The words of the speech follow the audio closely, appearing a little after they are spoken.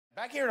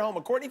Back here at home,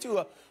 according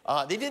to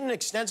they did an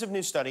extensive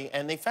new study,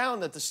 and they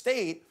found that the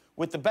state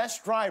with the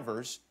best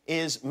drivers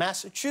is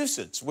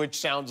Massachusetts, which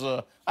sounds,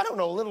 I don't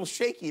know, a little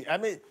shaky. I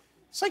mean,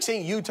 it's like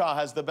saying Utah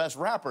has the best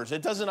rappers.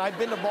 It doesn't, I've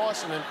been to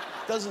Boston, and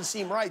it doesn't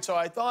seem right. So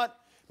I thought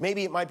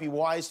maybe it might be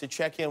wise to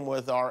check in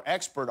with our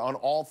expert on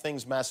all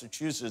things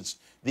Massachusetts,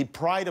 the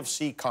pride of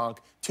Seekonk,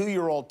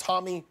 2-year-old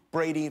Tommy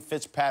Brady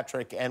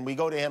Fitzpatrick, and we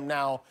go to him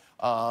now.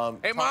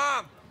 Hey,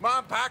 Mom!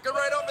 Mom, park it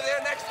right over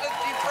there next to the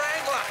Jeep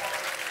Wrangler.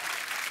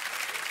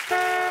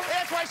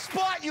 That's my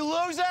spot, you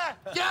loser!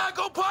 Yeah,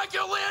 go park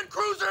your Land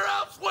Cruiser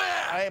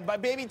elsewhere! My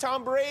baby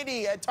Tom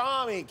Brady,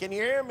 Tommy, can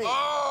you hear me?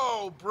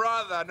 Oh,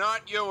 brother,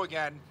 not you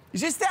again. Is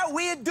this that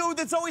weird dude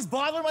that's always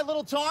bothering my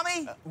little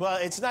Tommy? Well,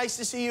 it's nice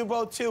to see you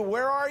both, too.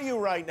 Where are you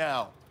right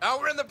now?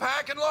 We're in the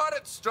parking lot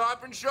at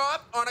Stop and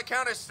Shop on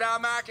account of Star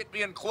Market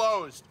being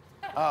closed.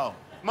 Oh.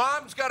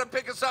 Mom's got to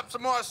pick us up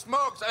some more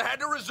smokes. I had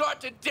to resort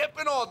to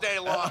dipping all day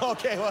long.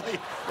 Okay, well,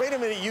 wait a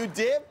minute, you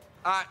dip?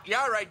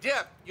 Yeah, right,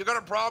 dip. You got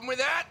a problem with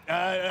that?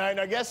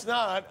 I guess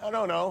not. I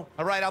don't know.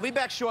 All right, I'll be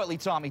back shortly,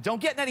 Tommy.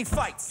 Don't get in any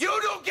fights. You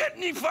don't get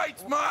any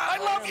fights, Mom! I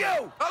love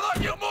you! I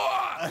love you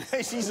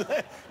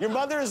more! Your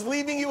mother is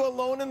leaving you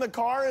alone in the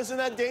car? Isn't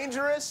that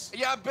dangerous?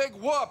 Yeah, big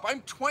whoop.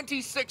 I'm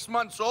 26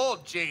 months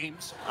old,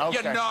 James. Okay.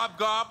 You knob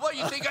gobbler.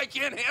 You think I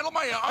can't handle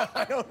my own?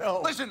 I don't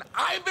know. Listen,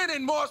 I've been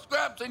in more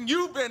scraps than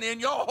you've been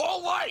in your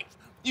whole life.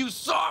 You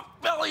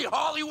soft-belly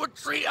Hollywood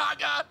tree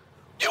hugger.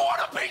 You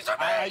want a piece of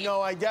me? I know,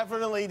 I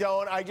definitely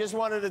don't. I just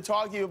wanted to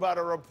talk to you about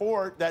a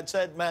report that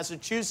said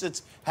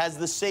Massachusetts has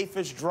the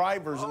safest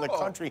drivers in the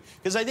country.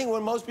 Because I think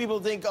when most people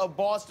think of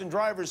Boston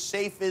drivers,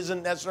 safe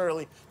isn't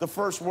necessarily the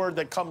first word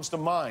that comes to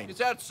mind. Is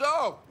that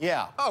so?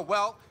 Yeah. Oh,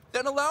 well,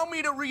 then allow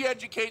me to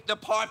re-educate the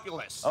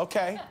populace.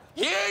 Okay.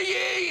 Hear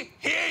ye,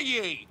 hear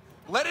ye.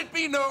 Let it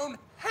be known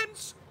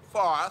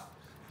henceforth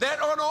that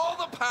on all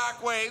the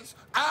parkways,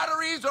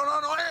 arteries, and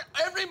on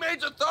every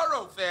major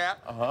thoroughfare,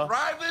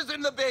 drivers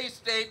in the Bay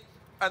State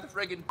are the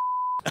friggin'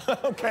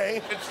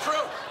 Okay. It's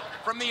true.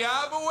 From the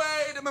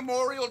Way to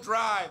Memorial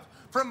Drive,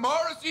 from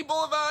Morrissey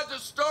Boulevard to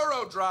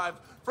Storrow Drive,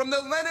 from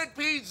the Leonard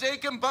P.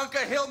 Zachem Bunker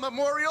Hill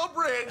Memorial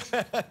Bridge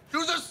to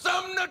the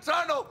Sumner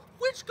Tunnel,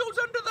 which goes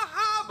under the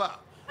harbor.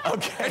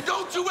 Okay. And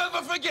don't you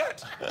ever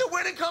forget that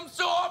when it comes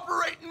to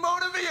operating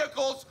motor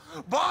vehicles,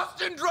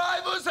 Boston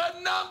drivers are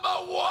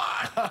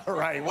 #1. All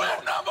right. We're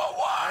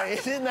 #1.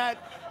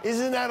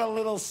 Isn't that a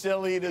little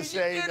silly to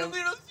say? Isn't it a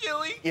little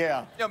silly?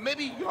 Yeah. Yeah,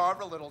 maybe you're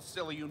a little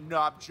silly, you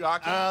knob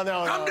jockey.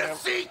 No, Come to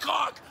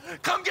Seekonk.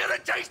 Come get a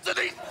taste of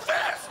these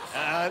fists.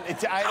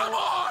 Come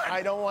on.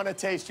 I don't want to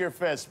taste your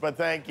fist, but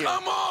thank you.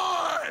 Come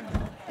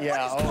on.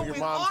 Yeah. What is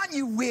going on,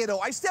 you weirdo?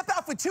 I step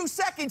out for 2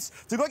 seconds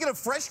to go get a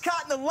fresh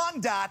cut in the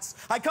lung dots.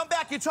 I come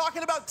back, you're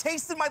talking about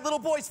tasting my little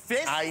boy's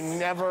fist? I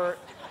never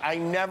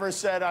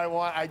said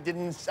I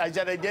didn't. I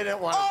said I didn't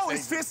want to. Oh,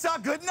 his fists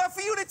aren't good enough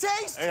for you to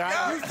taste?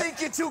 Yeah. You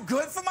think you're too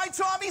good for my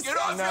Tommy's Get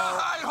fist? off your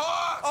high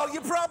horse. Oh, you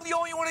probably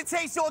only want to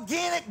taste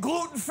organic,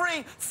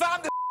 gluten-free,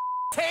 farm to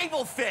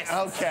table fist.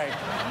 Okay.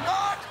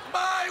 Mark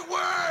my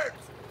words.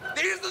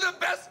 These are the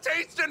best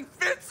tasting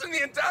fits in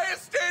the entire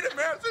state of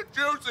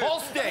Massachusetts. Whole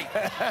state.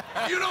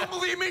 You don't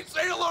believe me?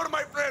 Say hello to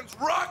my friends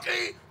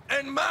Rocky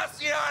and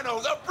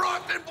Marciano, the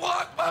Brockton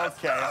Blockbuster.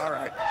 Okay. All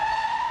right.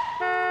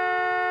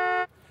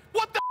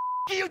 What the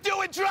are you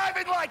doing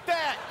driving like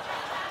that?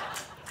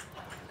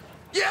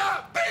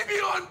 Yeah, baby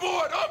on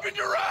board. Open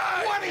your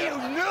eyes. What are you,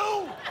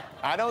 new?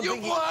 I don't You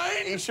think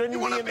blind? he shouldn't You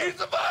be want a in the...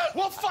 piece of us?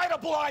 We'll fight a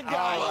blind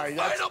guy. All right,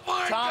 Fight that's a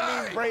blind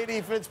Tommy guy.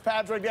 Brady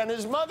Fitzpatrick and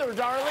his mother,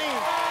 Darlene.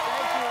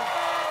 Thank you,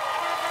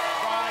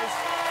 guys.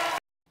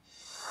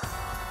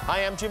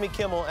 Hi, I'm Jimmy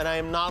Kimmel, and I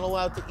am not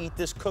allowed to eat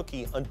this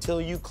cookie until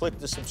you click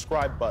the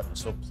subscribe button.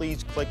 So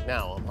please click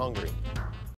now. I'm hungry.